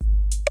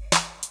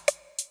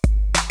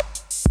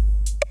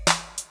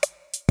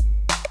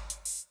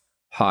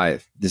Hi,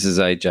 this is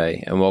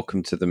AJ, and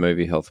welcome to the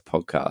Movie Health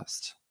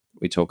Podcast.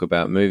 We talk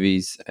about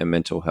movies and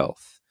mental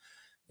health.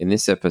 In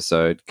this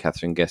episode,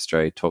 Kathryn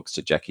Guestre talks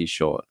to Jacki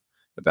Short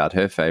about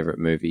her favourite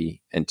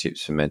movie and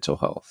tips for mental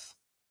health.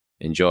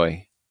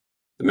 Enjoy.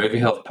 The Movie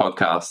Health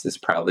Podcast is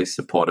proudly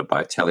supported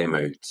by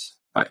TellyMoods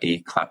by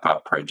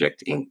eClapper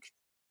Project Inc.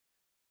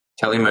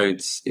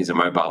 TellyMoods is a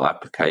mobile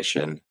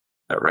application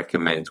that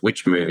recommends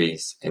which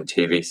movies and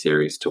TV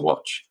series to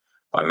watch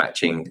by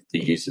matching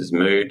the user's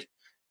mood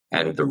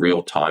and the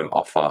real-time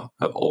offer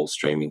of all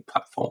streaming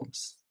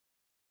platforms.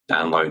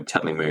 Download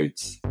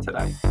TellyMoods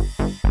today.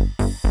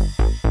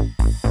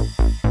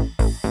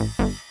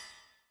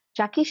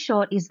 Jacki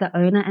Short is the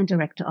owner and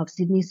director of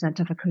Sydney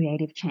Centre for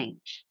Creative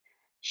Change.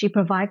 She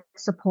provides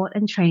support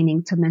and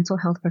training to mental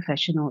health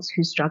professionals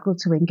who struggle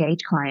to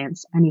engage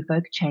clients and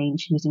evoke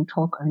change using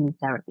talk-only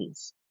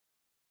therapies.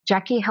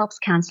 Jacki helps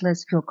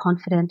counsellors feel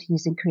confident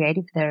using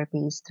creative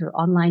therapies through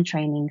online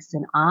trainings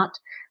in art,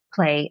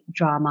 play,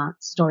 drama,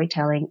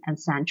 storytelling, and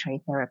sandtray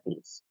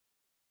therapies.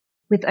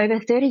 With over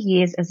 30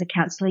 years as a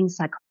counselling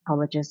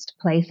psychologist,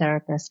 play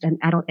therapist, and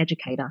adult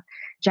educator,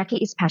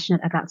 Jacki is passionate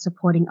about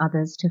supporting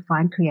others to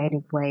find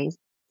creative ways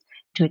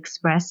to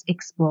express,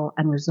 explore,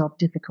 and resolve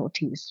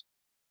difficulties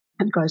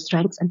and grow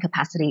strengths and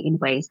capacity in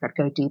ways that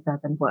go deeper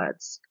than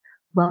words.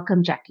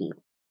 Welcome, Jacki.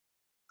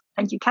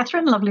 Thank you,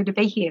 Kathryn. Lovely to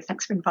be here.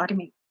 Thanks for inviting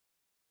me.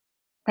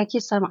 Thank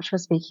you so much for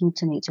speaking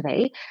to me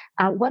today.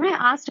 When I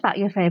asked about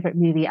your favorite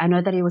movie, I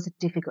know that it was a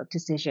difficult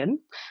decision,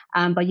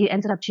 but you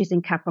ended up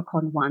choosing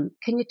Capricorn One.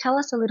 Can you tell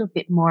us a little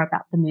bit more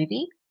about the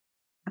movie?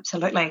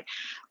 Absolutely.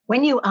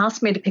 When you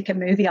asked me to pick a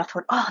movie, I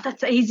thought,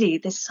 that's easy.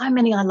 There's so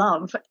many I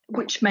love,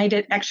 which made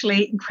it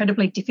actually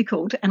incredibly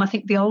difficult. And I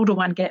think the older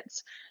one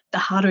gets, the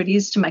harder it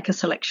is to make a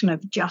selection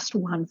of just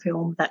one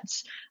film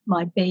that's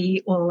my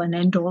be-all and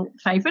end-all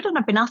favourite. And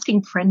I've been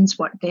asking friends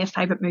what their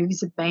favourite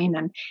movies have been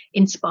and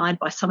inspired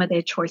by some of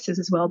their choices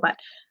as well. But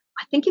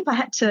I think if I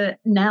had to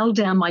nail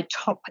down my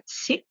top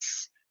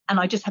 6, and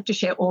I just have to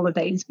share all of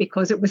these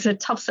because it was a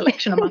tough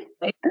selection among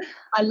them.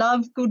 I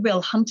love Good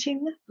Will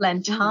Hunting,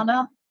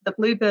 Lantana, The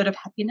Bluebird of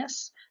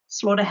Happiness,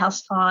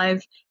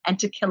 Slaughterhouse-Five, and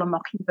To Kill a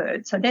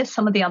Mockingbird. So there's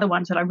some of the other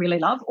ones that I really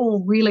love,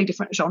 all really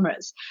different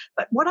genres.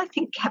 But what I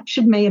think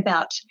captured me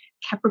about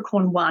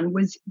Capricorn One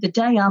was the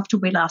day after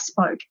we last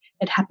spoke,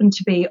 it happened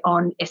to be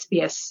on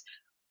SBS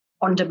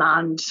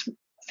on-demand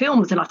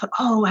films. And I thought,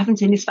 I haven't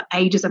seen this for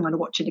ages. I'm going to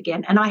watch it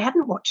again. And I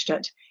hadn't watched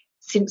it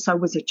since I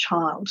was a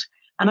child.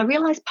 And I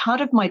realised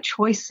part of my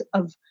choice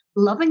of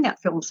loving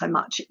that film so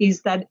much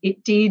is that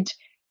it did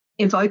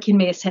evoke in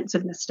me a sense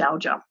of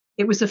nostalgia.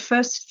 It was the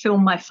first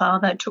film my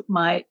father took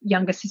my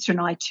younger sister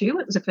and I to.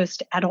 It was the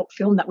first adult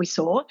film that we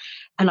saw.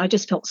 And I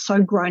just felt so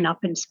grown up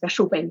and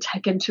special being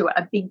taken to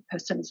a big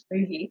person's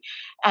movie.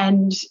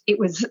 And it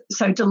was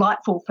so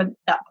delightful from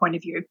that point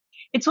of view.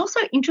 It's also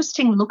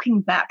interesting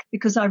looking back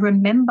because I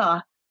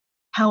remember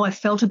how I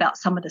felt about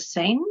some of the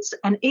scenes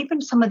and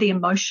even some of the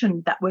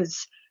emotion that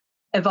was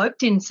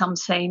evoked in some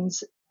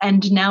scenes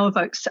and now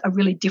evokes a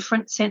really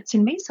different sense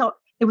in me. So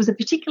there was a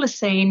particular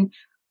scene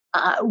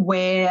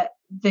where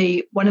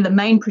one of the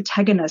main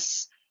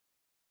protagonists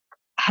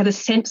had a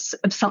sense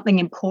of something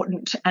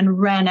important and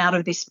ran out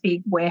of this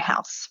big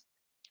warehouse.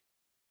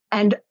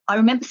 And I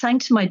remember saying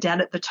to my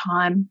dad at the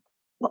time,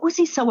 what was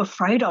he so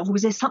afraid of?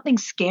 Was there something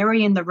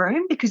scary in the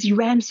room? Because he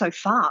ran so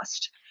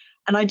fast.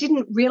 And I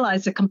didn't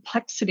realise the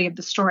complexity of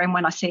the story. And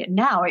when I see it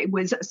now, it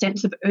was a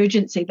sense of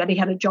urgency that he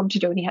had a job to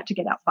do and he had to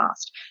get out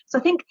fast. So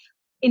I think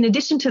in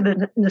addition to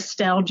the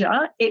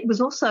nostalgia, it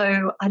was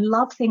also, I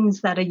love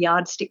things that are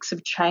yardsticks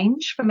of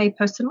change for me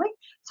personally.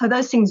 So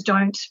those things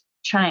don't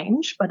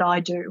change, but I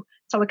do.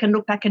 So I can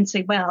look back and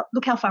see, wow,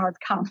 look how far I've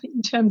come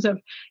in terms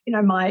of,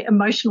 my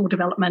emotional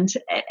development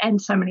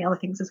and so many other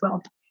things as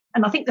well.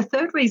 And I think the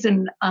third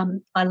reason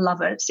I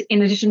love it,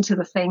 in addition to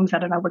the themes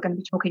that I know we're going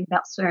to be talking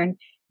about soon,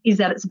 is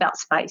that it's about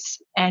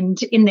space.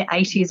 And in the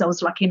 80s, I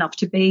was lucky enough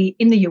to be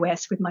in the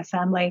US with my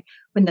family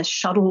when the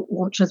shuttle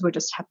launches were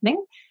just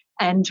happening.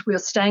 And we were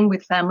staying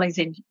with families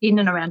in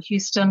and around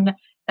Houston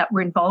that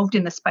were involved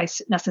in the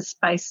NASA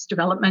space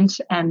development.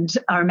 And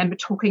I remember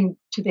talking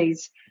to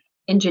these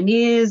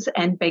engineers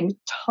and being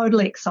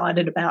totally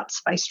excited about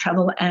space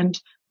travel and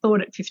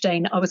thought at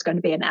 15 I was going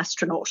to be an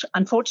astronaut.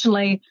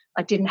 Unfortunately,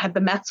 I didn't have the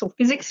maths or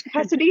physics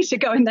capacity to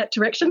go in that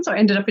direction, so I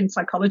ended up in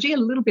psychology, a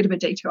little bit of a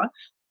detour.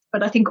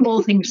 But I think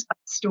all things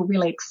still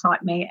really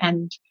excite me,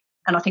 and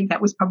I think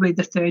that was probably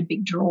the third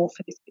big draw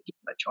for this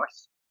particular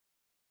choice.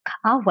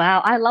 Oh,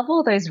 wow. I love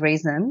all those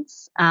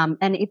reasons. And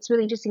it's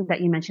really interesting that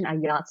you mentioned a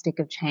yardstick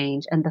of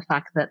change and the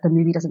fact that the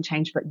movie doesn't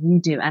change, but you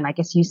do. And I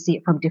guess you see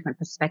it from different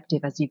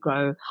perspective as you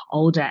grow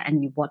older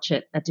and you watch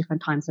it at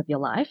different times of your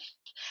life.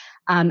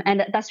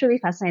 And that's really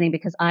fascinating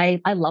because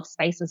I love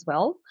space as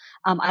well.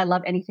 I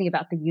love anything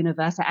about the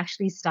universe. I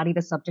actually studied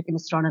the subject in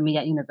astronomy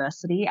at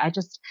university. I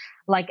just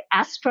like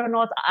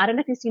astronauts. I don't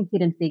know if you've seen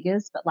Hidden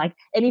Figures, but like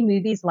any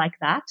movies like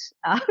that,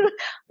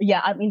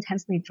 I'm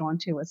intensely drawn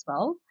to as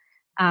well.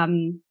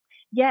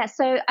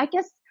 So I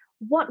guess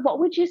what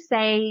would you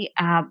say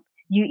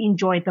you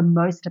enjoyed the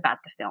most about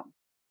the film?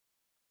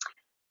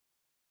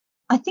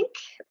 I think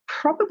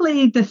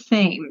probably the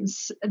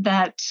themes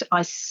that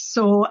I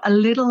saw a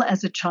little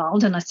as a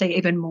child, and I see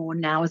even more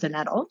now as an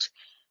adult,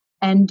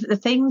 and the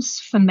themes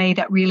for me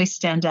that really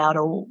stand out,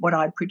 or what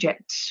I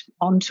project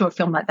onto a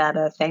film like that,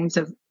 are themes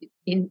of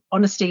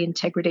honesty,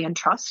 integrity, and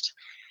trust.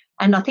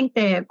 And I think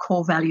they're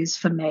core values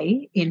for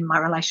me in my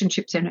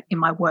relationships and in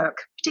my work.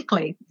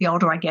 Particularly the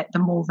older I get, the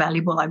more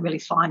valuable I really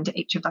find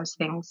each of those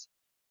things.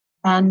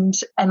 And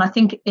I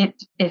think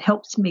it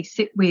helps me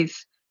sit with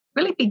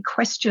really big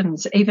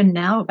questions, even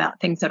now, about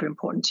things that are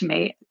important to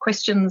me.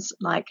 Questions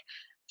like,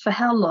 for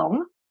how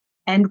long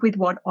and with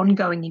what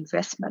ongoing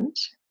investment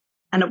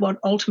and at what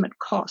ultimate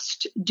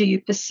cost do you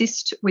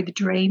persist with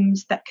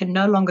dreams that can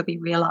no longer be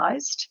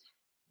realised,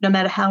 no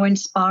matter how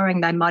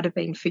inspiring they might have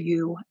been for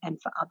you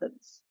and for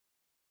others?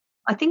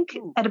 I think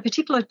at a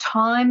particular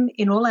time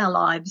in all our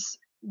lives,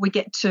 we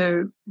get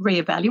to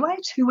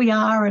reevaluate who we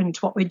are and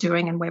what we're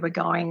doing and where we're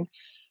going,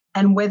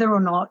 and whether or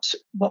not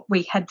what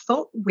we had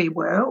thought we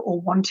were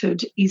or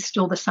wanted is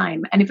still the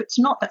same. And if it's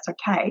not, that's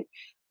okay.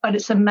 But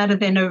it's a matter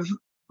then of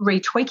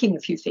retweaking a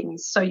few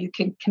things so you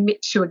can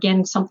commit to,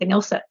 again, something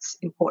else that's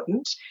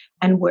important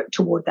and work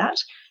toward that.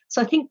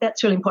 So I think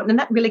that's really important. And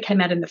that really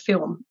came out in the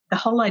film. The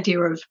whole idea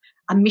of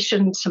a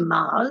mission to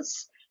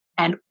Mars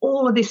and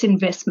all of this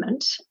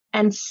investment,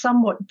 and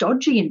somewhat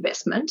dodgy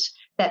investment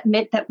that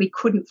meant that we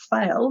couldn't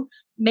fail,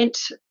 meant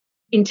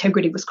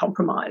integrity was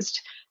compromised.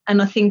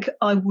 And I think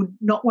I would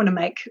not want to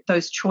make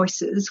those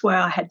choices where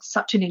I had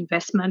such an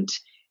investment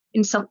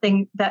in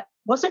something that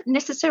wasn't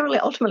necessarily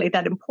ultimately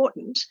that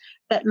important,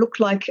 that looked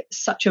like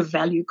such a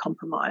value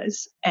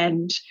compromise,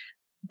 and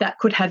that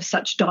could have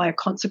such dire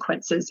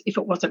consequences if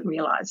it wasn't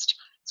realised.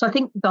 So I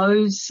think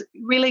those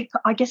really,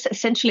 I guess,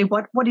 essentially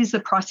what is the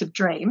price of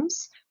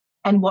dreams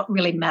and what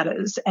really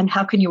matters, and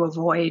how can you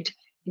avoid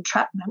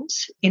entrapment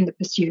in the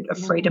pursuit of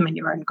freedom and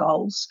your own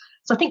goals.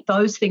 So I think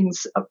those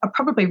things are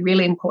probably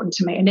really important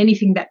to me, and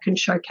anything that can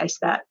showcase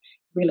that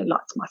really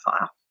lights my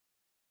fire.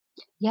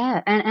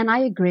 Yeah, and I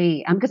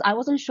agree, because I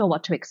wasn't sure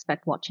what to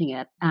expect watching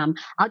it.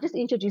 I'll just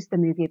introduce the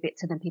movie a bit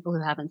so then people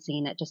who haven't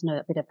seen it just know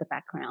a bit of the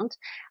background.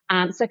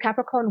 So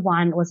Capricorn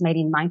One was made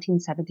in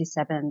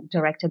 1977,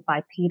 directed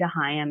by Peter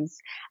Hyams,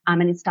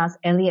 and it stars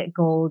Elliot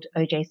Gould,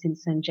 O.J.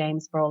 Simpson,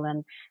 James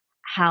Brolin,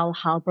 Hal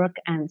Holbrook,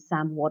 and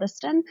Sam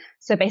Waterston.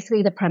 So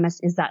basically the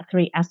premise is that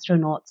 3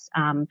 astronauts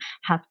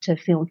have to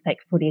film fake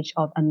footage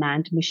of a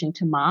manned mission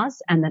to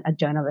Mars, and then a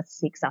journalist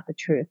seeks out the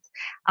truth.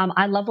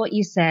 I love what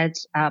you said,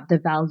 the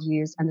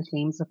values and the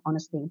themes of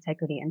honesty,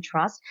 integrity, and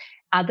trust.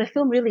 The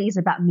film really is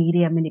about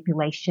media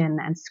manipulation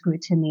and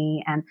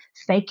scrutiny and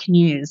fake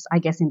news, I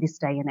guess, in this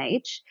day and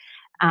age.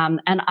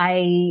 And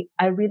I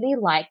really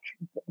like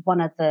one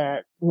of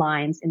the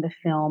lines in the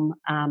film.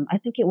 I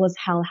think it was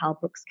Hal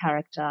Holbrook's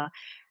character.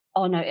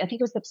 Oh no, I think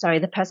it was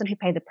the person who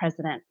played the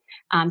president,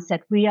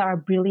 said, "We are a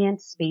brilliant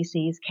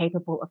species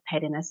capable of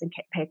pettiness and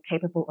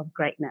capable of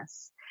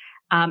greatness."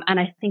 And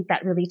I think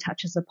that really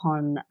touches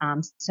upon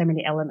so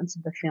many elements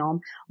of the film,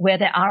 where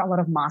there are a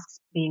lot of masks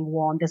being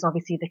worn. There's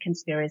obviously the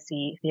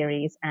conspiracy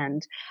theories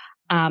and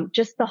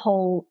just the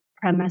whole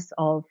premise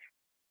of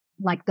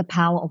like the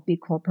power of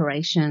big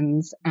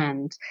corporations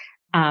and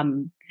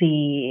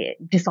the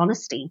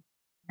dishonesty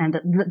and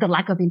the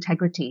lack of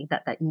integrity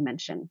that you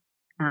mentioned.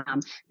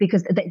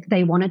 Because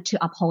they wanted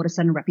to uphold a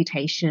certain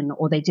reputation,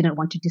 or they didn't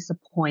want to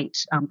disappoint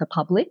the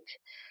public.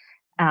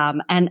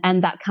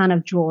 And that kind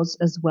of draws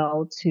as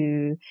well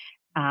to,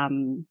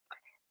 the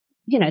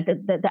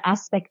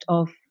aspect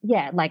of,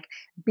 like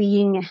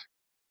being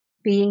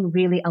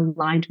really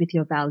aligned with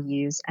your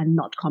values and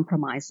not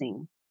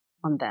compromising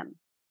on them.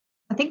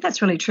 I think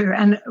that's really true.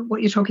 And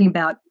what you're talking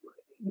about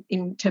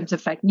in terms of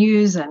fake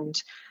news and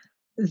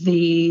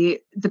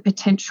the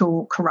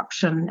potential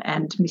corruption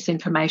and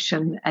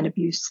misinformation and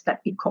abuse that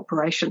big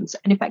corporations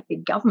and in fact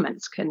big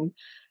governments can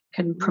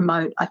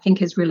promote, I think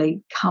has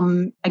really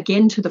come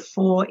again to the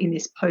fore in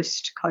this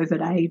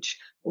post-COVID age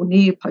or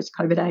near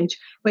post-COVID age,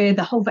 where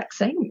the whole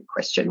vaccine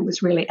question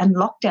was really, and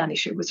lockdown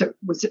issue was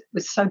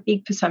so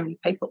big for so many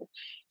people.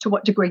 To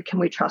what degree can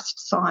we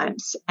trust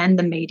science and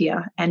the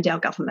media and our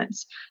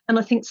governments? And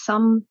I think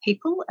some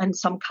people and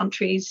some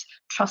countries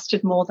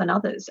trusted more than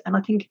others. And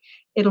I think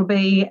it'll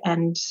be,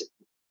 and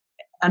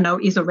I know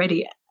is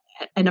already,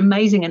 an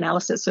amazing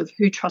analysis of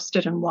who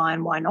trusted and why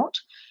not.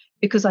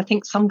 Because I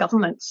think some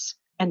governments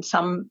and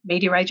some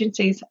media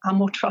agencies are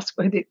more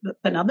trustworthy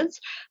than others.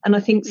 And I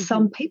think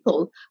some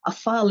people are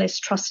far less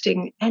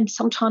trusting, and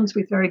sometimes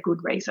with very good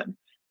reason.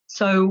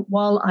 So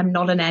while I'm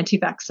not an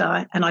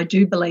anti-vaxxer, and I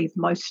do believe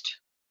most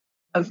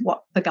of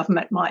what the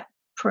government might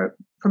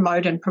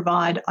promote and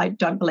provide, I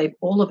don't believe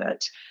all of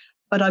it.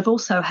 But I've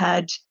also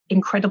had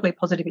incredibly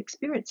positive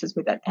experiences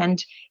with it.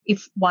 And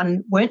if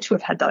one weren't to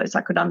have had those,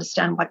 I could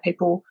understand why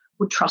people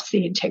would trust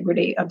the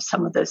integrity of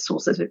some of the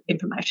sources of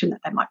information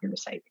that they might be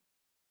receiving.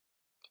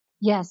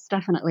 Yes,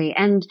 definitely.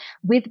 And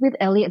with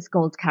Elliot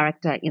Gould's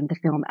character in the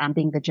film,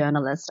 being the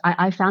journalist,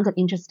 I found it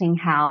interesting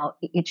how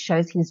it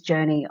shows his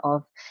journey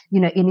of,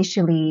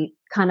 initially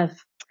kind of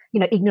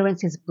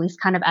ignorance is bliss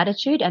kind of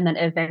attitude, and then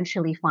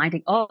eventually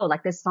finding, oh,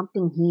 like there's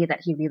something here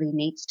that he really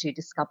needs to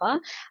discover.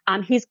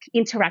 His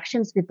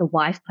interactions with the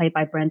wife played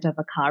by Brenda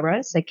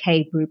Vaccaro, so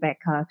Kay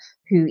Brubaker,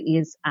 who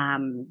is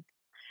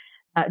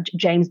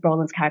James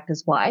Brolin's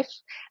character's wife.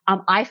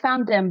 I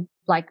found them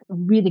like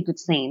really good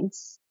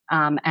scenes.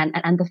 And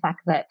the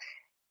fact that,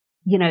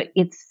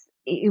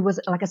 it was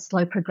like a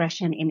slow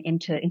progression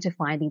into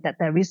finding that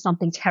there is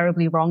something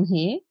terribly wrong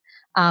here,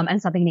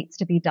 and something needs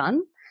to be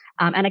done.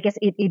 And I guess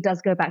it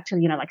does go back to,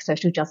 like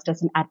social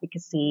justice and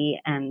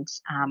advocacy and,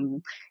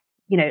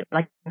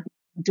 like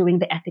doing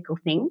the ethical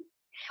thing.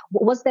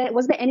 Was there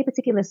any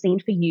particular scene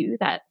for you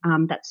that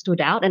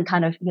stood out and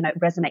kind of,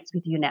 resonates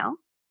with you now?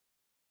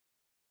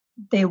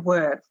 There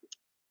were.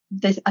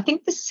 I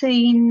think the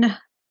scene,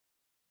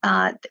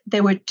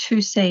 there were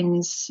two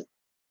scenes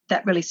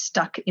that really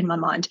stuck in my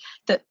mind.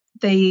 That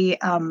the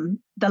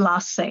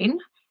last scene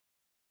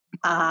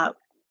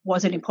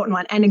was an important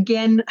one. And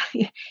again,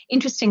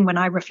 interesting, when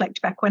I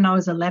reflect back when I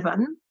was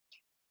 11,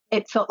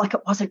 it felt like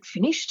it wasn't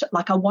finished.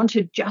 Like I want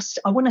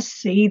to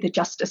see the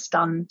justice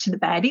done to the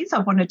baddies. I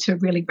wanted to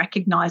really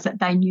recognise that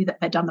they knew that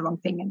they'd done the wrong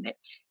thing, and that,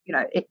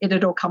 it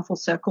had all come full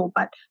circle.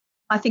 But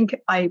I think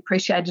I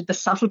appreciated the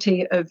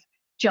subtlety of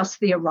just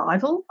the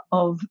arrival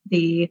of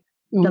the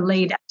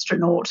lead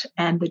astronaut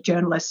and the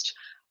journalist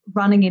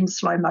running in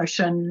slow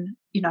motion,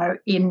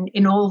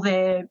 in all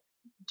their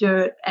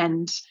dirt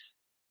and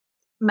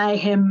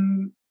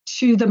mayhem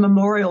to the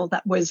memorial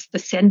that was the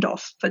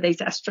send-off for these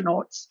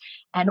astronauts,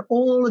 and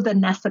all of the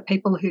NASA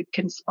people who'd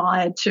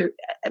conspired to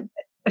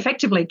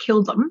effectively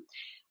kill them.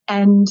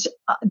 And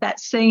that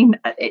scene,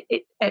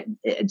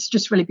 it's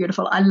just really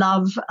beautiful. I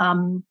love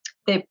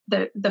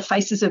the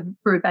faces of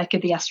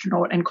Brubaker, the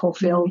astronaut, and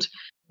Caulfield,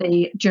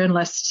 the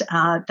journalist,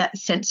 that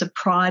sense of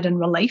pride and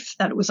relief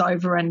that it was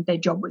over and their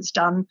job was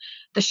done,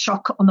 the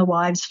shock on the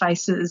wives'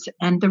 faces,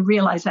 and the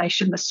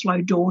realisation, the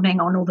slow dawning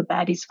on all the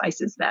baddies'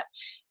 faces that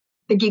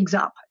the gig's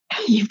up.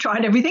 You've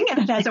tried everything and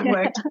it hasn't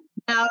worked.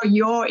 Now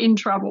you're in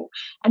trouble.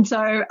 And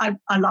so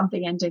I love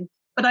the ending.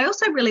 But I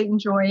also really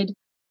enjoyed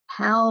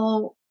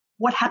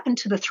what happened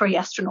to the three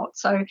astronauts.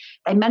 So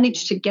they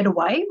managed to get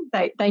away.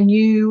 They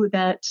knew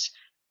that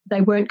they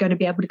weren't going to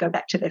be able to go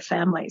back to their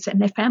families, and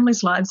their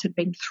families' lives had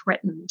been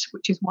threatened,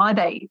 which is why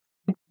they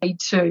need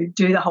to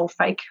do the whole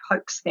fake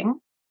hoax thing.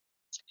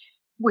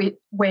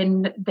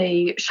 When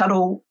the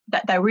shuttle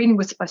that they were in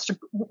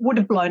would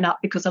have blown up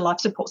because the life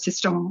support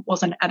system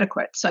wasn't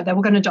adequate, so they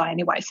were going to die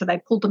anyway. So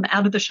they pulled them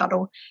out of the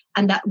shuttle,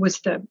 and that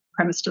was the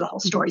premise to the whole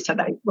story. So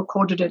they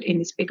recorded it in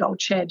this big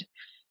old shed.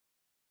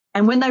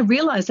 And when they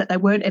realised that they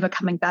weren't ever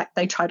coming back,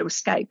 they tried to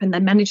escape, and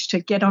they managed to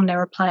get on an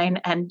aeroplane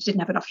and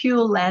didn't have enough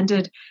fuel,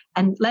 landed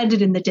in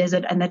the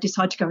desert, and they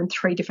decided to go in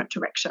 3 different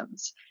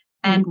directions.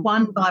 And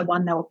one by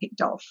one, they were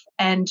picked off.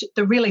 And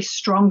the really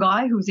strong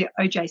guy, who was the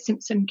O.J.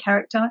 Simpson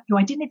character, who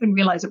I didn't even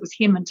realise it was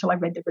him until I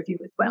read the review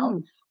as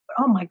well. But,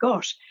 oh, my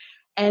gosh.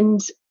 And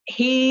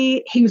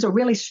he was a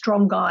really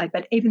strong guy,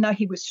 but even though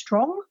he was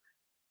strong,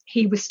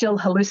 he was still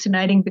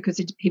hallucinating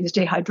because he was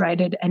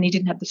dehydrated and he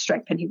didn't have the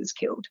strength, and he was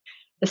killed.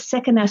 The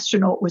second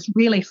astronaut was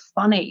really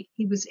funny.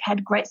 He had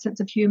a great sense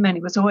of humour, and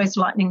he was always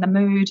lightening the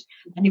mood,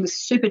 and he was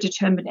super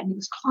determined, and he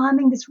was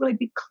climbing this really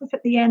big cliff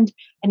at the end,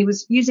 and he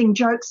was using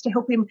jokes to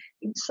help him.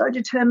 He was so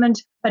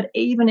determined, but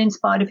even in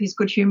spite of his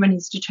good humour and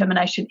his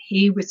determination,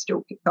 he was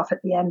still picked off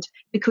at the end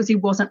because he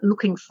wasn't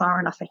looking far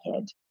enough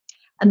ahead.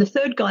 And the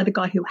third guy, the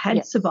guy who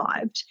had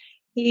survived,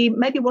 he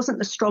maybe wasn't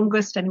the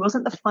strongest and he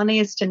wasn't the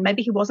funniest and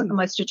maybe he wasn't the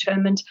most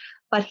determined,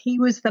 but he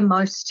was the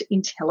most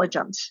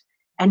intelligent.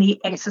 And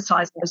he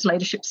exercised those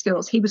leadership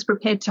skills. He was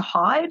prepared to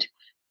hide.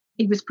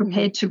 He was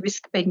prepared to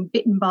risk being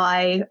bitten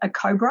by a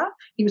cobra.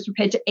 He was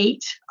prepared to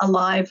eat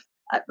alive,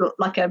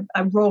 like a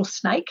raw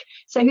snake.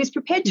 So he was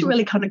prepared to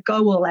really kind of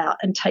go all out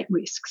and take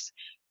risks.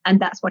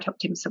 And that's what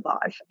helped him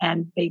survive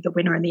and be the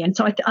winner in the end.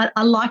 So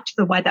I liked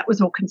the way that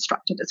was all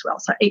constructed as well.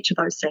 So each of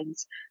those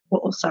scenes were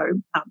also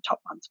top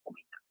ones for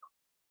me.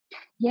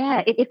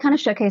 Yeah, it kind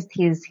of showcased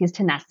his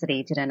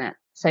tenacity, didn't it?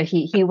 So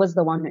he was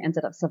the one who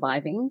ended up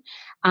surviving.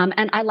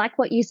 And I like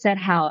what you said,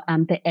 how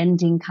the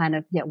ending kind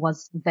of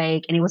was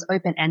vague and it was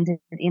open-ended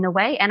in a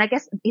way. And I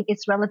guess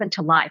it's relevant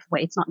to life,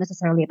 where it's not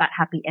necessarily about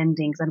happy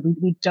endings and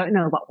we don't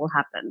know what will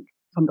happen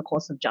from the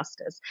course of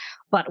justice.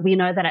 But we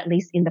know that at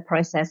least in the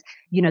process,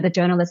 the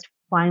journalist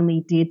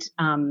finally did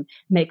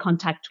make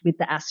contact with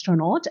the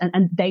astronaut,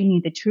 and they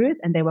knew the truth,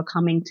 and they were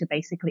coming to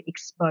basically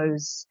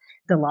expose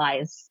the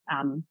lies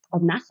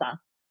of NASA.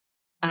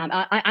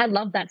 I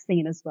love that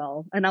scene as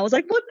well. And I was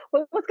like,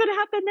 what's going to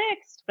happen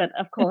next? But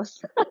of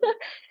course,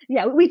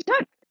 we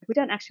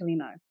don't actually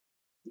know.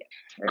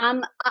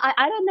 Yeah,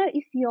 I don't know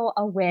if you're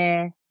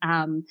aware,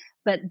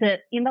 but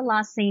in the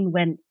last scene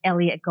when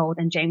Elliot Gould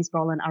and James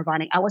Brolin are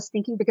running, I was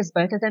thinking, because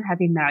both of them have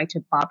been married to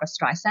Barbara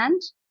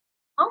Streisand.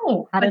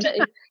 Oh, I don't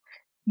know.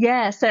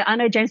 Yeah, so I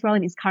know James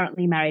Brolin is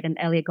currently married and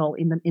Elliot Gould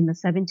in the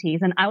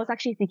 70s, and I was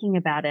actually thinking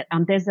about it.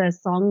 There's a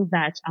song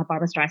that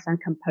Barbara Streisand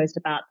composed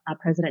about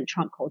President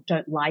Trump called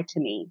 "Don't Lie to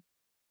Me,"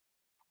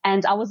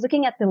 and I was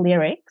looking at the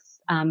lyrics,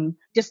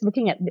 just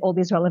looking at all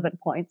these relevant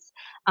points.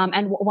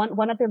 And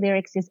one of the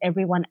lyrics is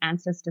everyone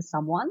answers to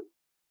someone.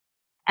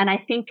 And I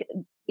think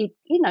it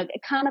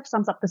kind of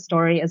sums up the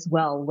story as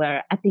well,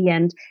 where at the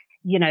end,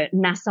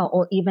 NASA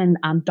or even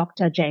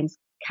Dr. James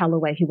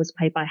Calloway, who was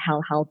played by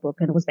Hal Halbrook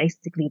and was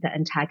basically the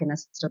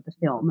antagonist of the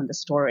film and the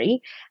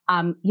story,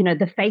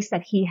 the face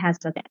that he has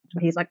at the end,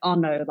 he's like, oh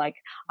no, like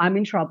I'm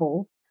in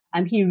trouble.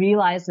 And he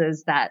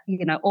realizes that,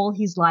 all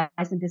his lies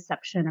and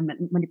deception and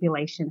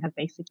manipulation have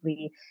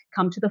basically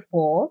come to the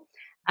fore.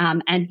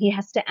 And he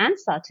has to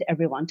answer to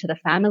everyone, to the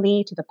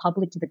family, to the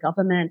public, to the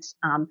government,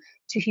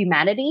 to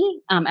humanity,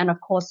 and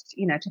of course,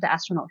 to the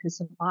astronaut who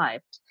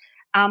survived.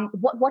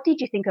 What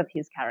did you think of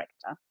his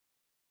character?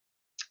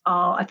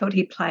 Oh, I thought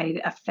he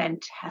played a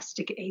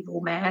fantastic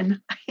evil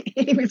man.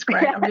 He was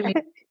great. I really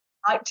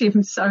liked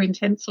him so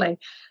intensely.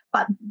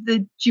 But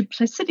the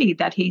duplicity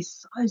that he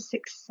so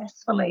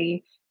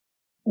successfully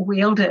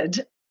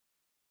wielded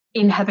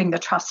in having the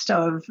trust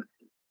of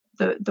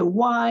the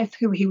wife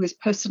who he was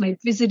personally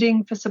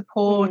visiting for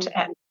support,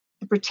 and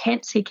the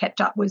pretense he kept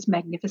up was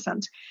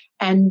magnificent.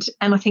 And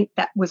I think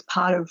that was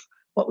part of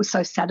what was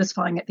so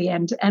satisfying at the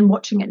end. And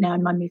watching it now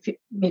in my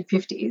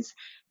mid-50s,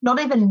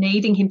 not even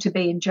needing him to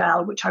be in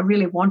jail, which I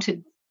really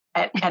wanted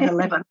at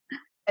 11,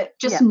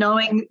 just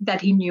knowing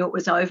that he knew it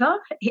was over,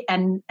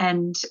 and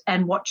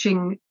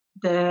watching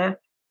that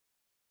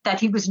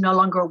he was no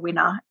longer a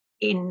winner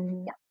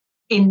in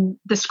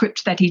the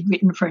script that he'd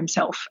written for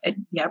himself. It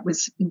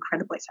was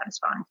incredibly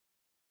satisfying.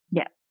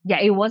 Yeah,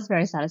 it was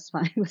very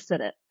satisfying,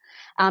 wasn't it?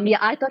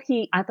 I thought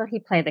he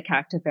played the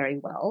character very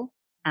well,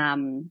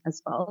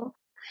 as well.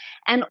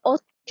 And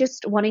also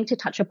just wanting to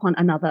touch upon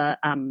another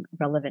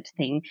relevant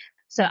thing.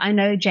 So I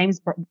know James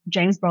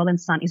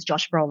Brolin's son is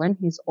Josh Brolin,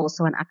 who's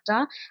also an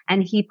actor,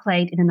 and he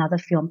played in another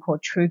film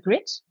called True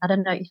Grit. I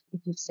don't know if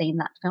you've seen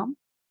that film.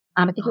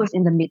 I think it was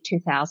in the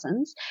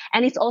mid-2000s.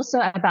 And it's also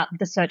about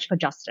the search for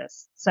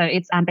justice. So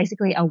it's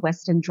basically a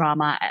Western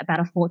drama about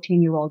a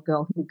 14-year-old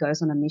girl who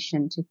goes on a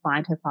mission to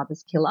find her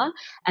father's killer.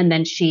 And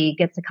then she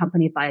gets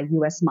accompanied by a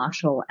U.S.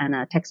 Marshal and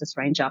a Texas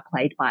Ranger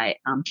played by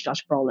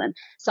Josh Brolin.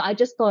 So I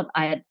just thought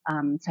I'd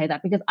say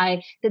that because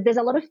there's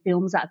a lot of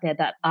films out there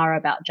that are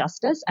about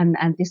justice. And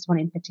this one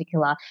in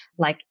particular,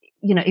 like,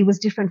 it was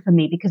different for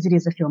me because it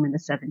is a film in the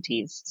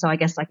 70s. So I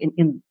guess like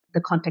in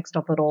the context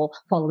of it all,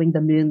 following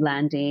the moon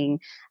landing,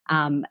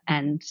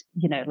 and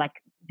like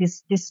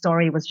this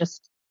story was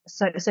just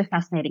so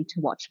fascinating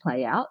to watch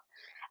play out.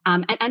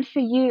 And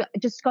for you,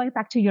 just going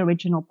back to your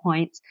original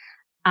point,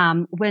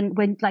 when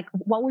like,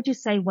 what would you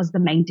say was the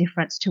main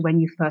difference to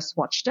when you first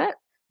watched it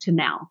to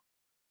now?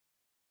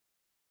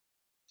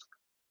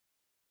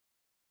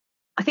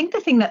 I think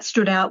the thing that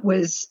stood out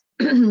was,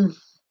 for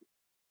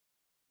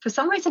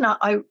some reason,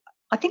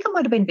 I think I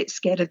might have been a bit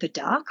scared of the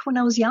dark when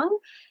I was young.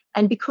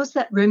 And because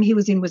that room he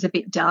was in was a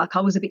bit dark, I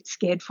was a bit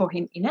scared for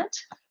him in it.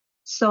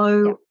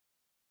 So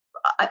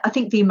I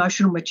think the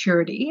emotional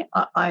maturity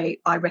I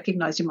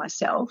recognised in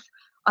myself.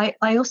 I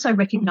also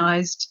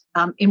recognised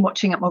in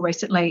watching it more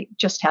recently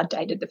just how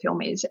dated the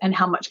film is and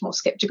how much more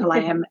sceptical I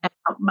am and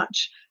how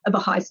much of a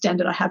high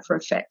standard I have for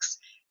effects.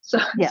 So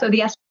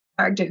the astronaut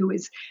character who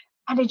is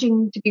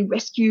managing to be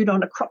rescued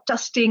on a crop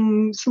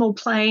dusting small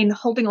plane,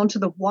 holding onto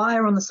the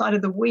wire on the side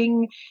of the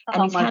wing.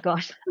 And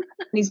gosh. And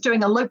he's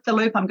doing a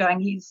loop-the-loop. I'm going,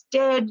 he's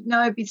dead.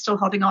 No, he's still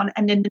holding on.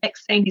 And then the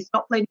next scene, he's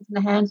not bleeding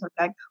from the hands. I'm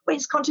going,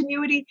 where's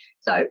continuity?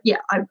 So,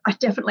 I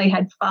definitely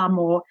had far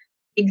more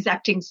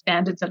exacting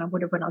standards than I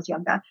would have when I was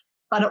younger.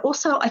 But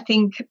also I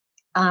think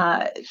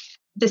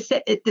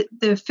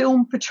the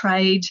film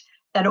portrayed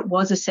that it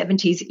was a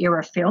 70s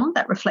era film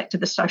that reflected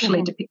the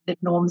socially depicted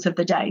norms of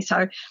the day.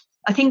 So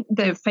I think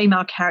the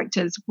female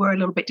characters were a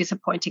little bit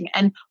disappointing.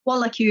 And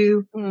while like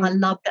you, I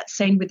love that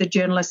scene with the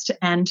journalist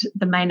and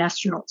the main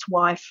astronaut's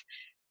wife,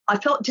 I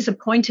felt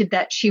disappointed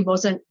that she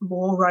wasn't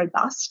more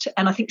robust,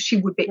 and I think she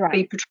would be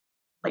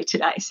portrayed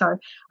today. So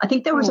I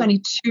think there was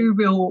only two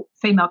real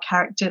female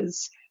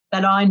characters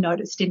that I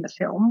noticed in the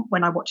film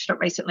when I watched it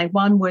recently.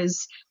 One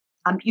was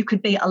you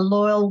could be a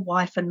loyal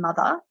wife and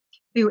mother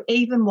who,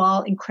 even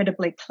while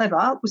incredibly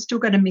clever, was still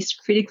going to miss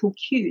critical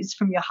cues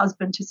from your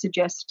husband to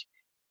suggest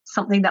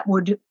something that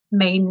would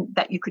mean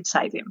that you could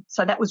save him.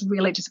 So that was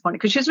really disappointing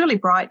because she was really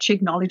bright. She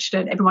acknowledged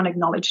it. Everyone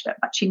acknowledged it,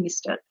 but she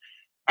missed it.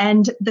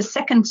 And the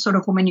second sort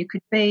of woman you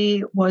could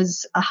be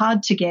was a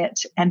hard to get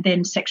and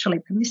then sexually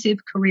permissive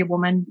career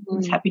woman who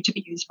was happy to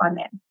be used by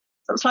men.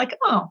 So it's like,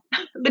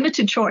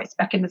 limited choice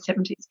back in the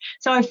 70s.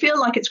 So I feel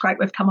like it's great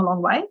we've come a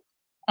long way.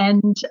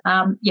 And,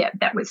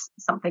 that was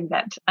something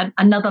that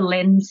another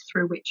lens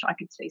through which I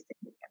could see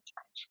significant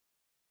change.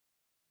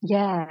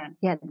 Yeah,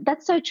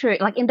 that's so true.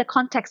 Like in the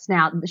context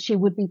now, she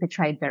would be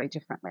portrayed very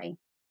differently,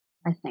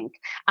 I think.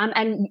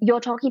 And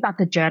you're talking about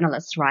the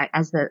journalist, right,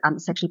 as the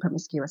sexually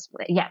promiscuous.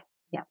 Yeah.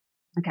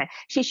 Okay.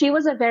 She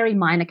was a very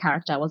minor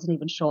character. I wasn't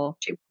even sure.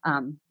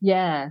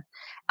 The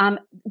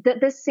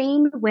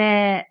scene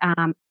where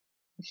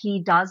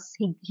he does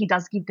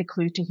give the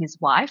clue to his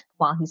wife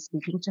while he's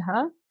speaking to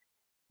her.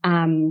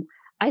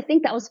 I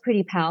think that was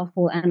pretty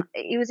powerful. And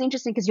it was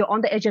interesting because you're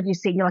on the edge of your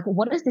seat. You're like,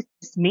 what does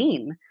this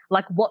mean?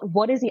 Like,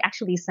 what is he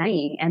actually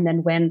saying? And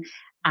then when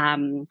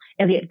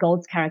Elliot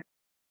Gould's character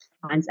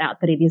finds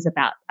out that it is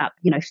about,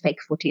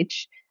 fake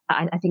footage,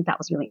 I think that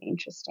was really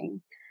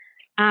interesting.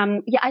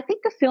 I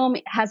think the film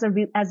has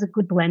a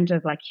good blend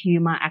of like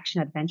humor,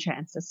 action, adventure,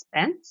 and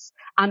suspense.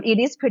 It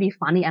is pretty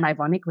funny and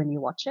ironic when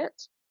you watch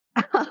it.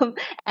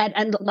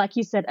 And like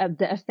you said,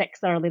 the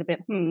effects are a little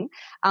bit,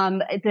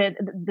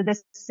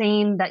 the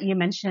scene that you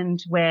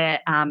mentioned where,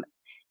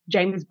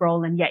 James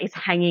Brolin, is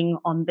hanging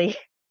on the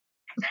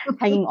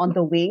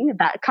wing,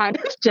 that kind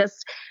of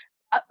just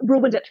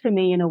ruined it for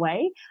me in a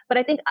way. But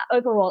I think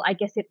overall, I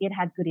guess it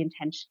had good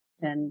intention,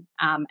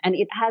 and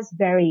it has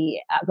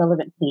very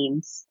relevant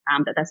themes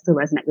that still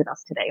resonate with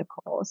us today, of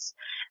course.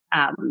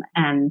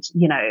 And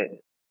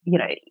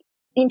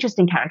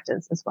interesting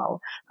characters as well.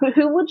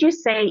 Who would you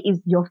say is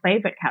your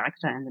favorite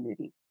character in the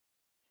movie?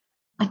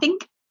 I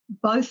think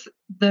both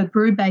the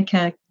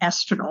Brubaker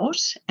astronaut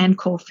and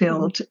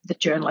Caulfield, the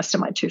journalist, are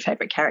my two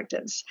favorite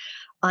characters.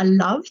 I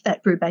love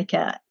that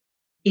Brubaker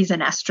is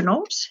an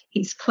astronaut.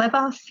 He's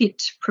clever,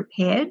 fit,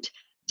 prepared,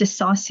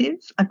 decisive,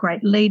 a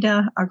great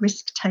leader, a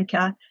risk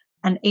taker,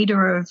 an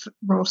eater of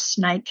raw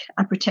snake,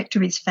 a protector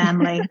of his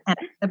family, and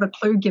a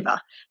clue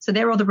giver. So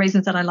they're all the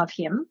reasons that I love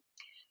him.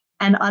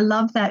 And I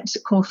love that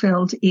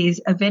Caulfield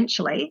is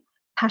eventually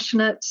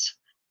passionate,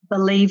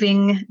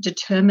 believing,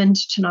 determined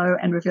to know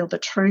and reveal the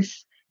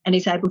truth, and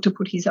is able to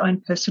put his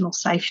own personal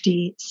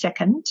safety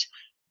second,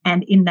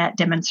 and in that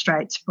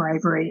demonstrates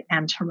bravery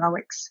and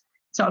heroics.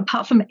 So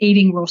apart from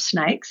eating raw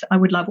snakes, I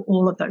would love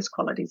all of those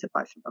qualities of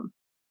both of them.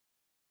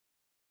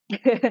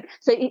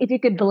 So if you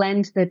could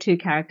blend the two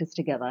characters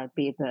together, it'd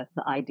be the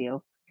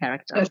ideal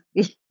character.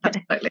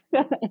 Absolutely.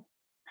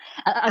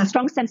 a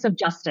strong sense of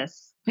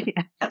justice.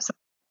 Yeah. Absolutely.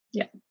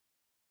 Yeah.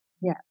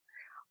 Yeah.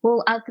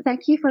 Well,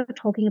 thank you for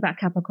talking about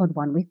Capricorn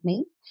One with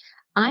me.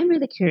 I'm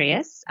really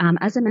curious,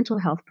 as a mental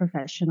health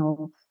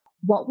professional,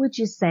 what would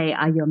you say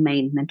are your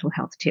main mental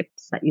health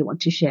tips that you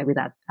want to share with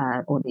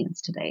our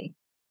audience today?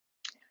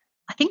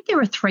 I think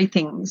there are three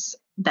things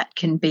that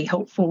can be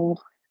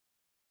helpful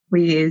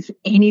with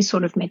any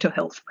sort of mental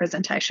health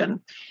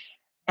presentation.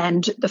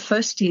 And the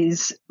first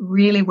is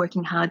really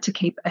working hard to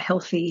keep a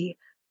healthy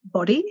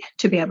body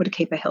to be able to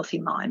keep a healthy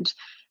mind.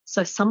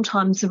 So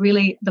sometimes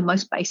really the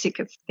most basic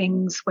of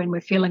things when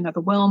we're feeling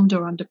overwhelmed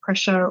or under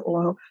pressure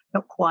or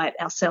not quite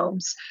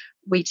ourselves,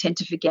 we tend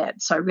to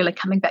forget. So really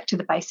coming back to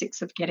the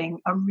basics of getting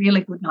a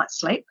really good night's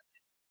sleep,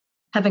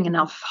 having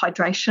enough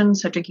hydration,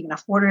 so drinking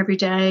enough water every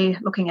day,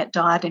 looking at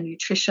diet and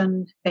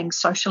nutrition, being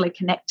socially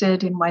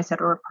connected in ways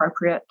that are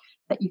appropriate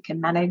that you can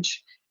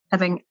manage,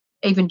 having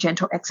even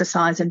gentle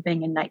exercise and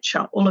being in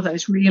nature. All of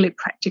those really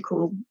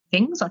practical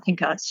things I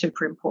think are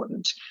super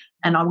important.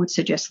 And I would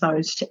suggest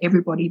those to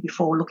everybody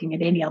before looking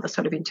at any other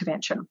sort of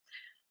intervention.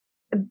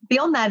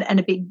 Beyond that,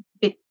 and a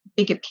bit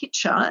bigger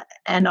picture,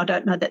 and I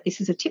don't know that this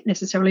is a tip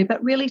necessarily,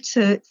 but really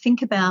to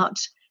think about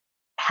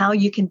how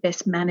you can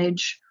best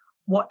manage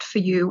what for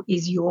you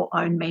is your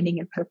own meaning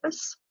and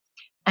purpose,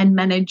 and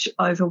manage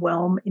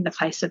overwhelm in the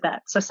face of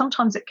that. So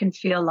sometimes it can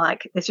feel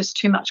like there's just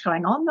too much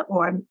going on,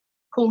 or I'm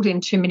pulled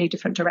in too many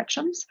different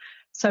directions.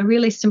 So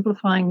really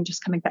simplifying,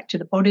 just coming back to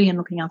the body and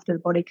looking after the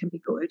body can be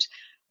good.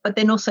 But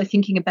then also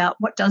thinking about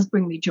what does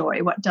bring me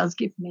joy, what does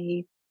give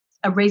me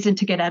a reason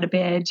to get out of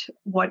bed,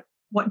 what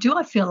do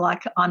I feel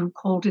like I'm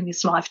called in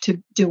this life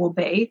to do or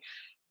be,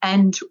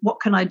 and what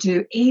can I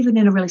do even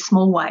in a really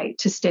small way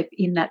to step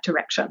in that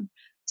direction.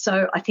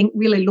 So I think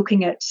really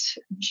looking at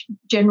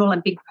general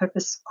and big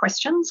purpose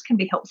questions can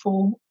be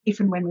helpful if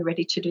and when we're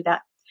ready to do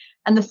that.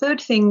 And the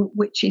third thing,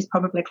 which is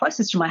probably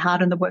closest to my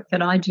heart and the work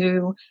that I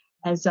do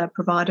as a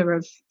provider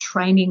of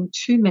training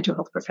to mental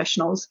health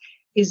professionals,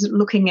 is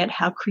looking at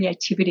how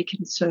creativity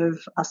can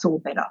serve us all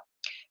better.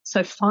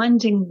 So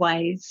finding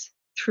ways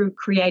through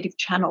creative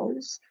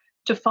channels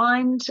to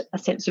find a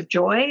sense of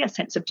joy, a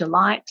sense of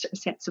delight, a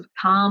sense of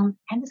calm,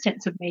 and a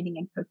sense of meaning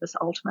and purpose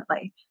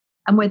ultimately.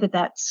 And whether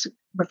that's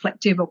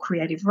reflective or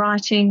creative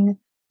writing,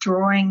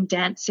 drawing,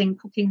 dancing,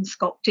 cooking,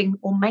 sculpting,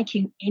 or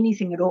making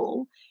anything at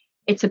all,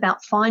 it's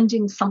about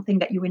finding something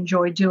that you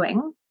enjoy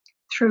doing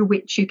through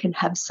which you can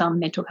have some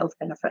mental health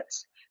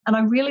benefits. And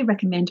I really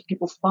recommend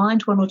people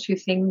find one or two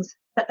things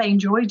that they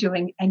enjoy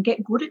doing and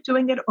get good at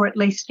doing it, or at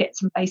least get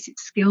some basic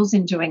skills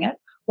in doing it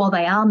while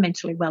they are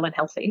mentally well and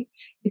healthy.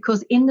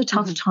 Because in the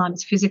tough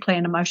times, physically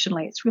and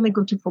emotionally, it's really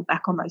good to fall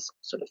back on those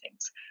sort of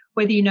things.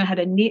 Whether you know how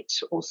to knit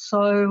or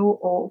sew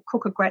or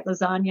cook a great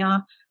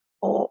lasagna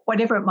or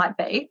whatever it might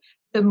be,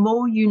 the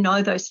more you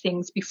know those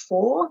things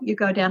before you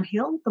go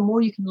downhill, the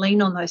more you can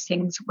lean on those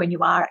things when you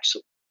are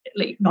actually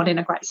not in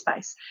a great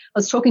space. I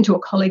was talking to a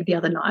colleague the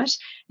other night,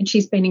 and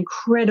she's been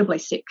incredibly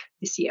sick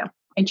this year.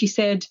 And she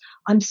said,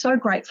 I'm so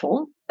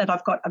grateful that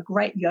I've got a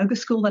great yoga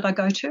school that I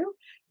go to,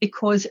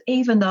 because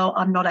even though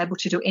I'm not able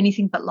to do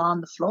anything but lie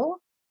on the floor,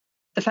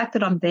 the fact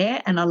that I'm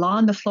there and I lie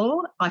on the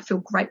floor, I feel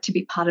great to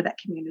be part of that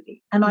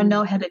community. And I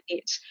know how to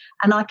knit.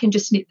 And I can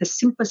just knit the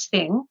simplest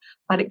thing,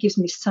 but it gives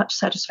me such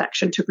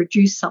satisfaction to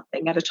produce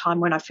something at a time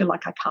when I feel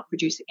like I can't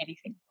produce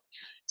anything.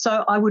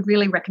 So I would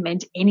really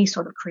recommend any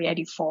sort of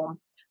creative form,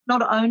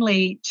 not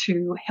only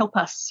to help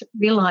us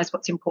realise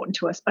what's important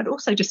to us, but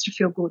also just to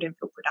feel good and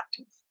feel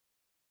productive.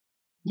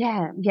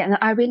 Yeah.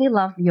 I really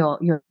love your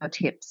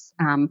tips.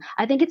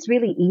 I think it's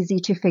really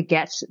easy to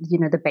forget,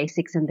 the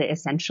basics and the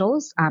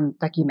essentials.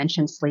 Like you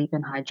mentioned, sleep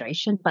and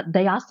hydration, but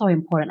they are so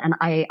important. And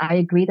I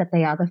agree that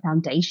they are the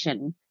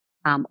foundation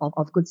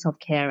of good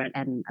self-care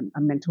and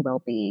mental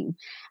well-being.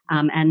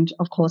 And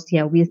of course,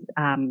 with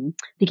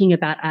thinking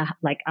about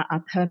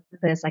a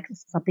purpose, like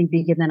something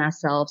bigger than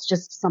ourselves,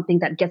 just something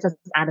that gets us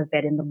out of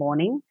bed in the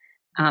morning.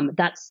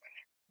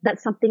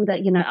 That's something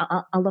that,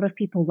 a lot of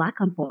people lack,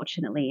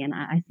 unfortunately. And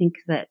I think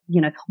that,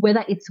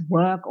 whether it's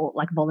work or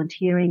like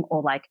volunteering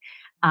or like,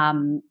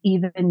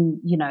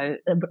 even,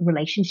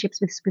 relationships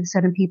with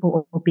certain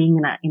people or being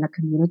in a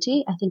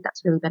community, I think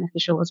that's really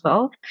beneficial as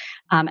well.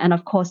 And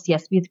of course,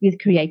 yes, with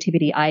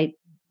creativity, I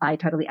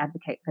totally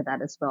advocate for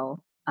that as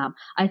well.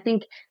 I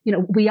think,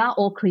 we are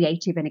all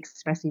creative and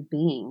expressive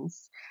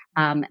beings.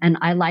 And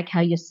I like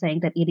how you're saying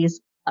that it is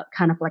a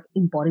kind of like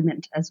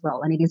embodiment as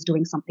well. And it is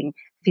doing something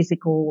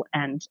physical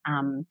and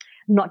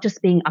not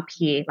just being up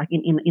here, like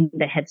in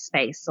the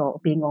headspace or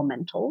being all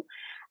mental.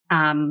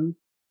 And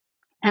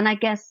I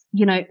guess,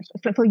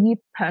 for you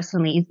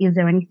personally, is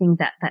there anything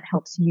that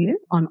helps you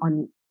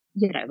on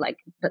like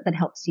that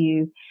helps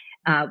you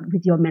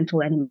with your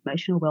mental and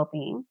emotional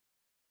well-being?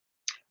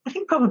 I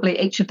think probably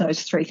each of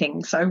those three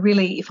things. So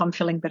really, if I'm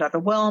feeling a bit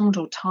overwhelmed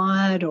or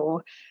tired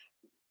or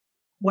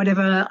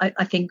whatever,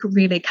 I think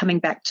really coming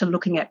back to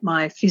looking at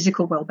my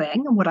physical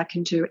well-being and what I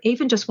can do,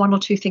 even just one or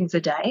two things a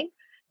day,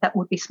 that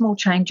would be small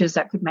changes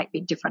that could make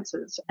big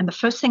differences. And the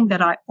first thing that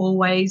I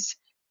always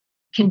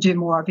can do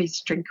more of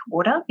is drink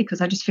water, because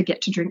I just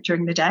forget to drink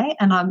during the day,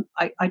 and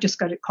I just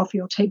go to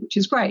coffee or tea, which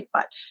is great,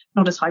 but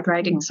not as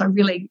hydrating. So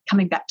really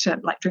coming back to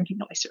like drinking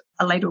at least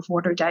a litre of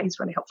water a day is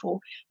really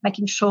helpful.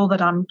 Making sure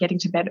that I'm getting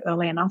to bed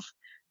early enough.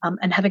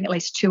 And having at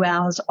least 2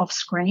 hours off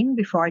screen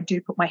before I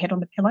do put my head on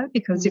the pillow,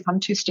 because if I'm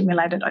too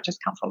stimulated, I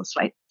just can't fall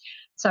asleep.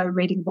 So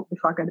reading a book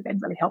before I go to bed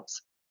really helps.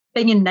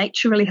 Being in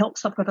nature really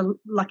helps. I've got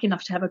lucky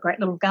enough to have a great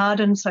little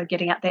garden, so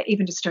getting out there,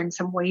 even just doing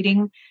some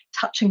weeding,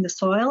 touching the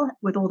soil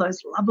with all those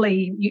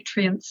lovely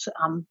nutrients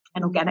and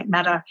organic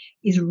matter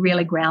is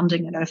really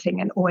grounding and earthing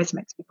and always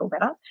makes me feel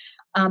better.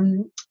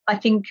 I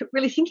think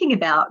really thinking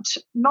about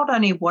not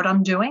only what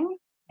I'm doing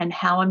and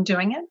how I'm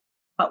doing it,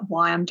 but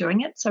why I'm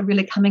doing it. So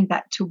really coming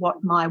back to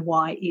what my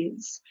why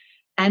is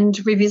and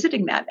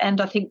revisiting that. And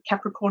I think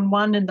Capricorn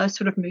One and those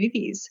sort of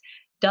movies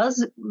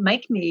does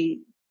make me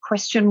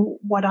question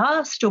what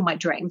are still my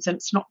dreams. And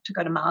it's not to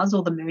go to Mars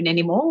or the moon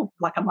anymore,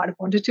 like I might have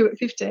wanted to at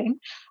 15.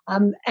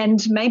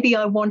 And maybe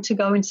I want to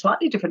go in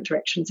slightly different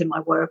directions in my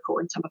work or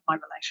in some of my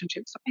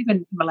relationships, or even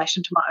in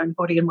relation to my own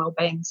body and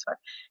well-being. So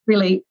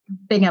really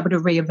being able to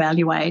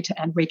reevaluate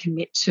and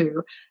recommit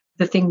to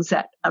the things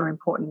that are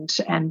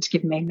important and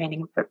give me meaning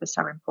and purpose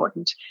are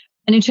important.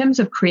 And in terms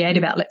of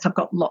creative outlets, I've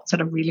got lots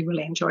that I really,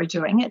 really enjoy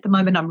doing. At the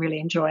moment, I'm really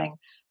enjoying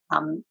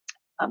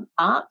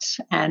art,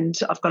 and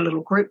I've got a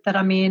little group that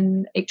I'm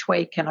in each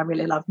week, and I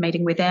really love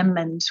meeting with them,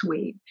 and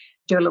we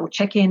do a little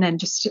check-in and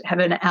just have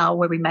an hour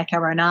where we make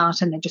our own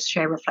art and then just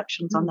share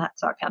reflections on that.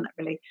 So I found that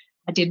really,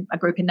 I did a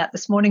group in that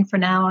this morning for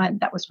an hour, and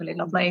that was really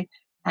lovely.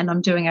 And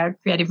I'm doing a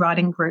creative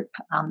writing group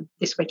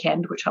this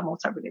weekend, which I'm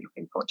also really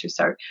looking forward to.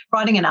 So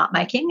writing and art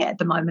making at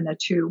the moment are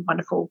two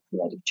wonderful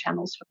creative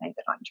channels for me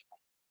that I enjoy.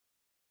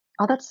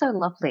 Oh, that's so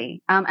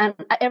lovely. And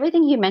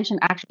everything you mentioned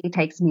actually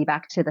takes me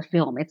back to the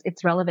film.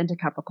 It's relevant to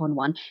Capricorn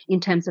One in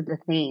terms of the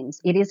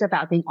themes. It is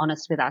about being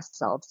honest with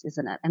ourselves,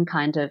 isn't it? And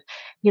kind of,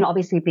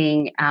 obviously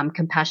being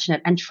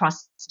compassionate and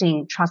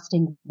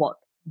trusting what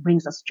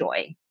brings us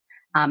joy.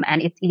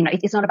 And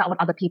it's not about what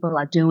other people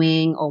are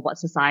doing or what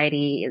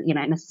society,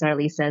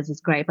 necessarily says is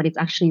great, but it's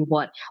actually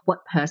what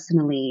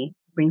personally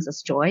brings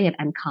us joy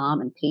and calm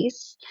and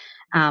peace.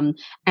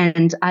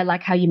 And I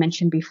like how you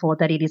mentioned before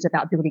that it is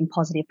about building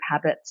positive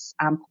habits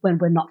when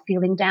we're not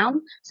feeling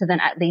down. So then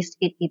at least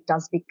it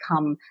does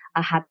become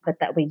a habit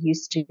that we're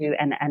used to,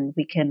 and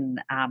we can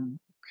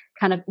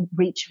kind of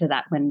reach for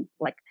that when,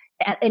 like,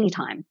 at any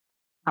time,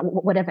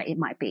 whatever it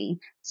might be.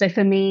 So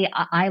for me,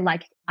 I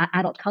like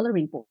adult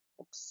coloring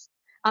books.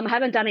 I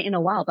haven't done it in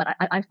a while, but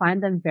I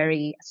find them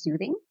very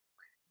soothing.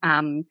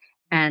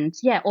 And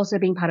also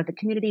being part of the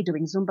community,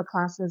 doing Zumba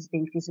classes,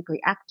 being physically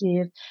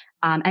active,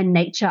 and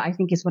nature, I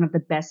think, is one of the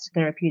best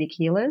therapeutic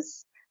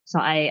healers. So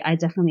I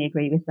definitely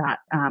agree with that.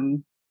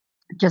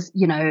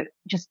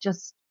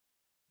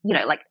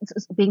 Like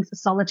being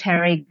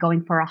solitary,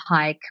 going for a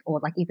hike,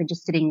 or like even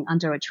just sitting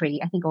under a tree.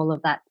 I think all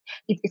of that.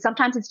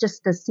 Sometimes it's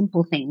just the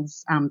simple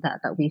things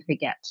that we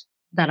forget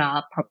that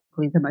are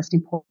probably the most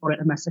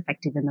important and most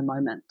effective in the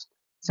moment.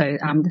 So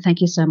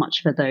thank you so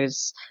much for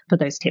those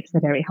tips.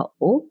 They're very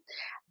helpful.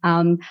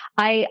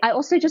 I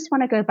also just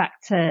want to go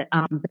back to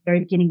the very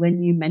beginning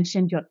when you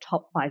mentioned your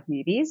top 5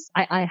 movies.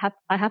 I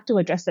have to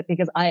address it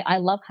because I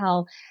love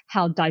how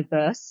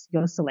diverse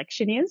your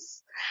selection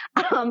is.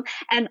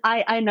 And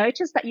I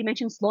noticed that you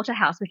mentioned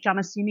Slaughterhouse, which I'm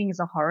assuming is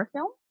a horror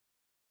film.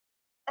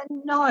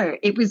 No,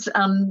 it was.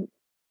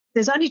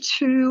 There's only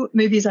 2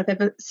 movies I've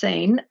ever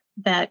seen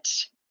that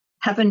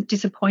haven't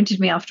disappointed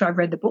me after I've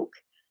read the book.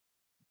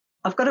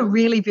 I've got a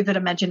really vivid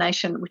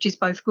imagination, which is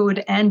both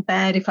good and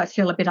bad if I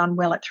feel a bit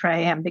unwell at 3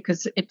 a.m.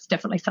 because it's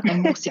definitely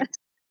something more serious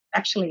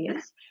actually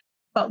is.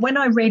 But when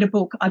I read a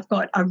book, I've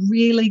got a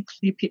really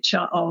clear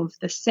picture of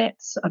the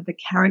sets, of the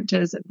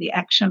characters, of the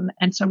action.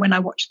 And so when I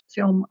watch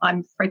the film,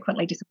 I'm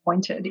frequently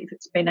disappointed if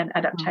it's been an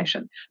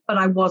adaptation. But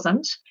I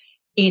wasn't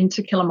in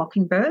To Kill a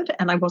Mockingbird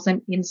and I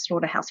wasn't in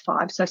Slaughterhouse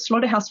 5. So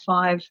Slaughterhouse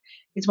 5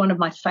 is one of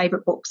my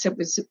favourite books. It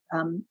was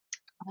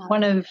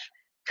one of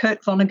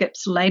Kurt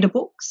Vonnegut's later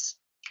books.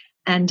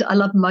 And I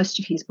love most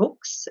of his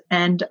books,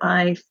 and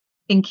I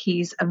think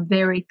he's a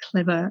very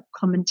clever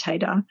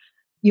commentator,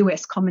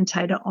 US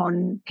commentator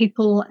on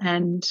people.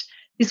 And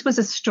this was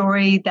a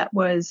story that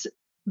was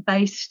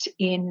based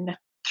in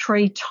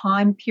 3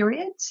 time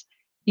periods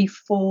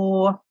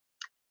before.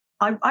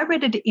 I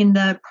read it in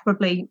the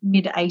probably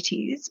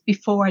mid-80s,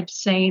 before I'd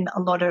seen a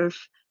lot of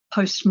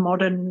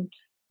postmodern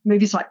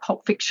movies like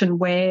Pulp Fiction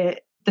where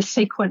the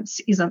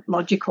sequence isn't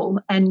logical.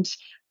 And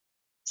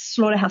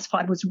Slaughterhouse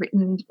 5 was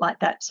written like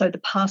that. So the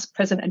past,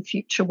 present and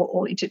future were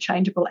all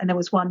interchangeable, and there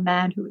was one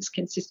man who was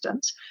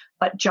consistent,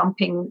 but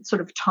jumping,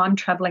 sort of time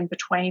travelling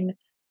between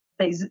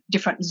these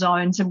different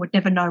zones and would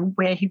never know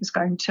where he was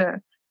going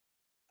to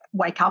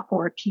wake up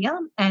or appear.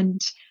 And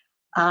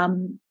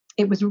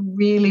it was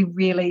really,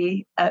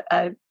 really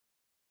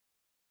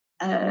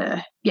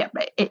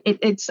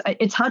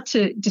it's hard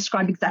to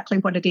describe exactly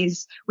what it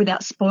is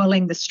without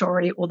spoiling the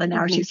story or the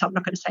narrative. So I'm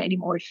not going to say any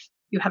more if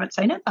you haven't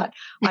seen it, but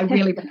I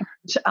really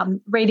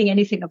recommend reading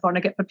anything of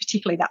Vonnegut, but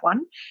particularly that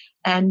one,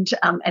 and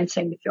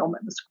seeing the film.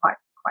 It was quite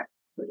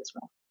good as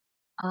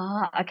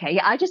well. Okay.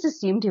 Yeah, I just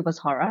assumed it was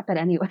horror, but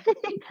anyway.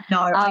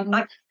 No, I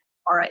like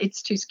horror.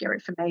 It's too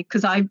scary for me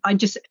because I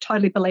just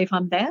totally believe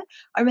I'm there.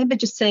 I remember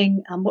just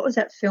seeing what was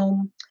that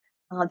film?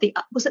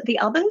 Was it The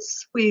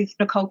Others with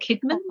Nicole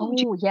Kidman?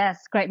 Oh, yes,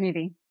 great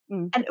movie.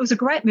 And it was a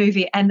great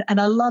movie, and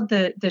I love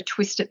the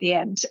twist at the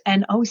end.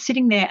 And I was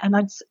sitting there, and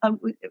I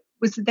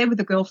was there with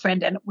a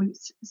girlfriend, and we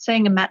was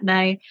seeing a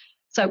matinee.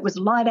 So it was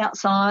light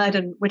outside,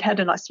 and we'd had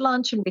a nice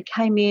lunch, and we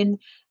came in,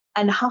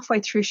 and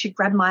halfway through she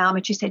grabbed my arm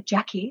and she said,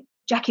 Jackie,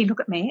 look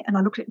at me. And I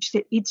looked at it and she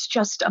said, it's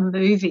just a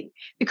movie,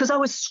 because I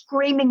was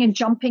screaming and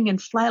jumping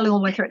and flailing all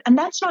the way through it. And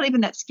that's not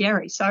even that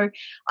scary. So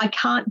I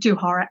can't do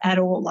horror at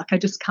all. Like, I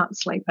just can't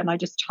sleep, and I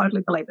just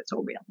totally believe it's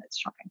all real. It's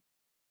shocking.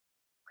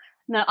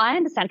 No, I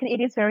understand. It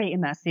is very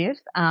immersive,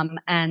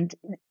 and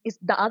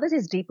The Others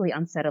is deeply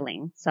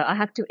unsettling. So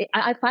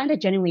I find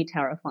it genuinely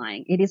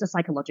terrifying. It is a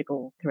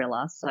psychological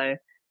thriller. So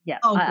yeah,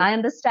 I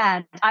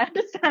understand. I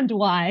understand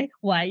why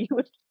you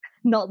would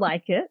not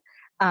like it,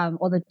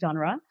 or the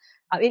genre.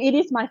 It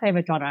is my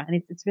favorite genre,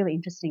 and it's really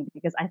interesting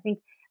because I think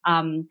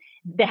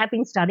there have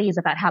been studies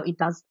about how it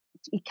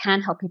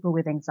can help people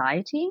with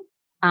anxiety.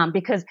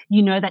 Because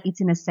you know that it's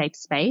in a safe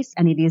space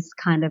and it is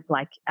kind of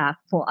like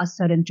for a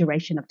certain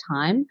duration of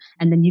time,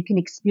 and then you can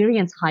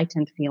experience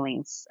heightened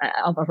feelings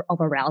of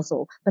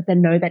arousal, but then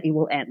know that it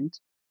will end.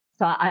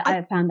 So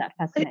I found that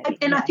fascinating.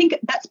 And I think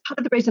that's part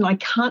of the reason I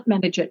can't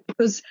manage it,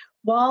 because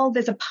while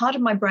there's a part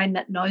of my brain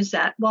that knows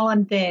that, while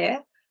I'm there,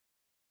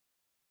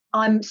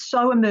 I'm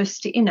so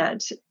immersed in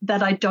it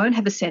that I don't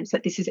have a sense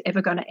that this is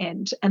ever going to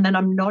end, and then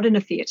I'm not in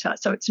a theatre,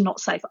 so it's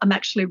not safe. I'm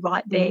actually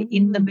right there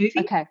in the movie.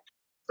 Okay.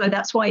 So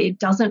that's why it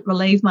doesn't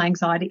relieve my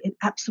anxiety. It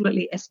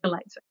absolutely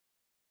escalates it.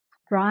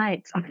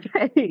 Right.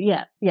 Okay.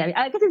 Yeah.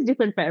 I guess it's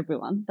different for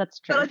everyone. That's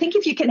true. But I think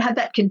if you can have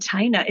that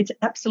container, it's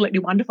absolutely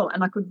wonderful,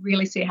 and I could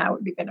really see how it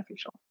would be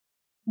beneficial.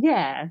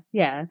 Yeah.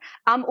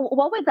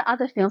 What were the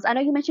other films? I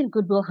know you mentioned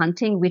Good Will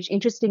Hunting, which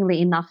interestingly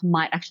enough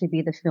might actually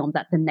be the film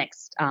that the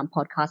next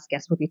podcast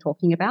guest will be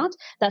talking about.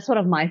 That's one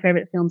of my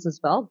favorite films as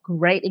well.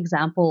 Great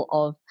example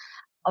of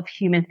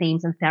human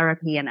themes and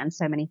therapy and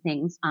so many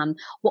things.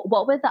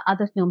 What were the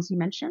other films you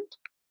mentioned?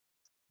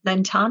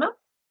 Lantana.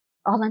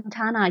 Oh,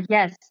 Lantana,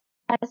 yes.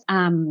 As,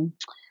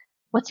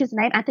 what's his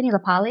name? Anthony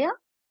LaPaglia?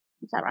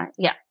 Is that right?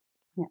 Yeah.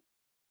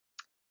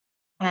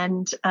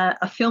 And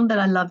a film that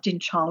I loved in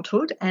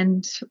childhood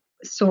and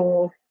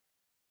saw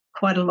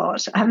quite a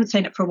lot. I haven't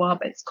seen it for a while,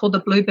 but it's called The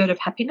Bluebird of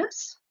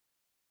Happiness.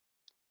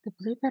 The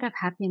Bluebird of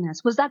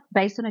Happiness. Was that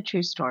based on a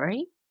true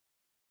story?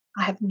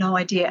 I have no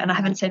idea, and I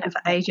haven't seen it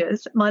for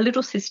ages. My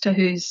little sister,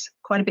 who's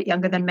quite a bit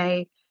younger than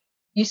me,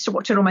 used to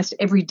watch it almost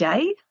every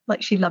day.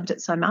 Like, she loved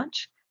it so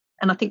much.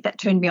 And I think that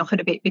turned me off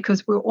it a bit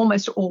because we were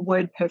almost all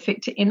word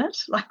perfect in it.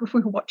 Like, we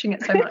were watching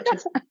it so much.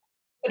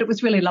 But it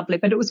was really lovely.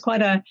 But it was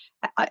quite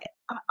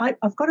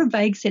I've got a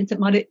vague sense it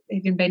might have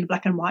even been a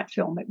black and white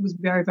film. It was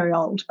very, very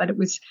old, but it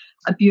was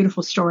a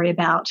beautiful story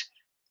about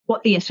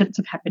what the essence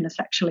of happiness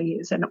actually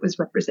is. And it was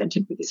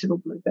represented with this little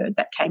bluebird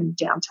that came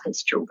down to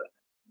his children.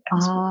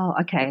 Oh,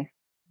 okay.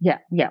 Yeah,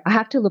 yeah. I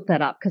have to look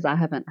that up because I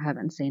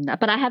haven't seen that.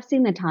 But I have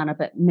seen Natana,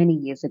 but many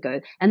years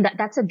ago. And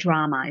that's a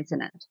drama,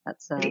 isn't it?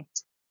 That's a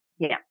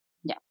yeah,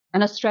 yeah.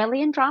 An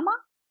Australian drama?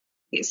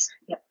 Yes.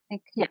 Yeah.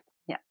 Yeah,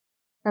 yeah.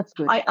 That's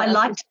good. I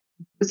liked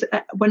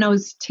when I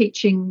was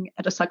teaching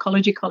at a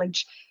psychology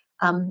college.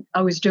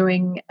 I was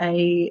doing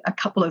a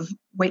couple of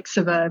weeks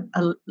of a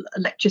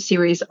lecture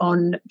series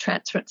on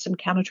transference and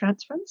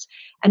countertransference,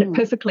 and it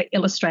perfectly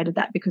illustrated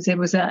that because there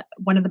was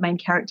one of the main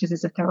characters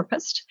is a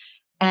therapist,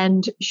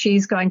 and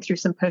she's going through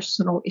some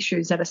personal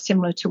issues that are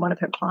similar to one of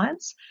her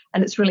clients,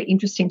 and it's really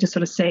interesting to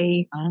sort of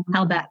see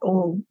how that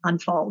all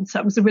unfolds. So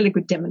it was a really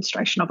good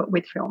demonstration of it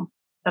with film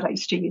that I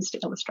used to use to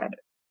illustrate it.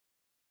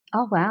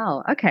 Oh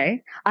wow!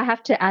 Okay, I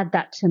have to add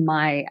that to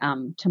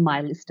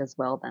my list as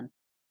well then.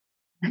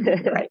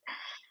 Great.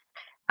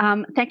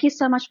 Thank you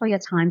so much for your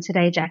time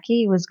today,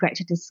 Jacki. It was great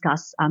to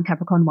discuss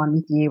Capricorn One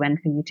with you and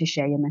for you to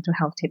share your mental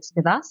health tips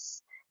with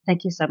us.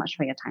 Thank you so much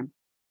for your time.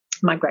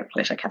 My great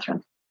pleasure,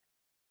 Kathryn.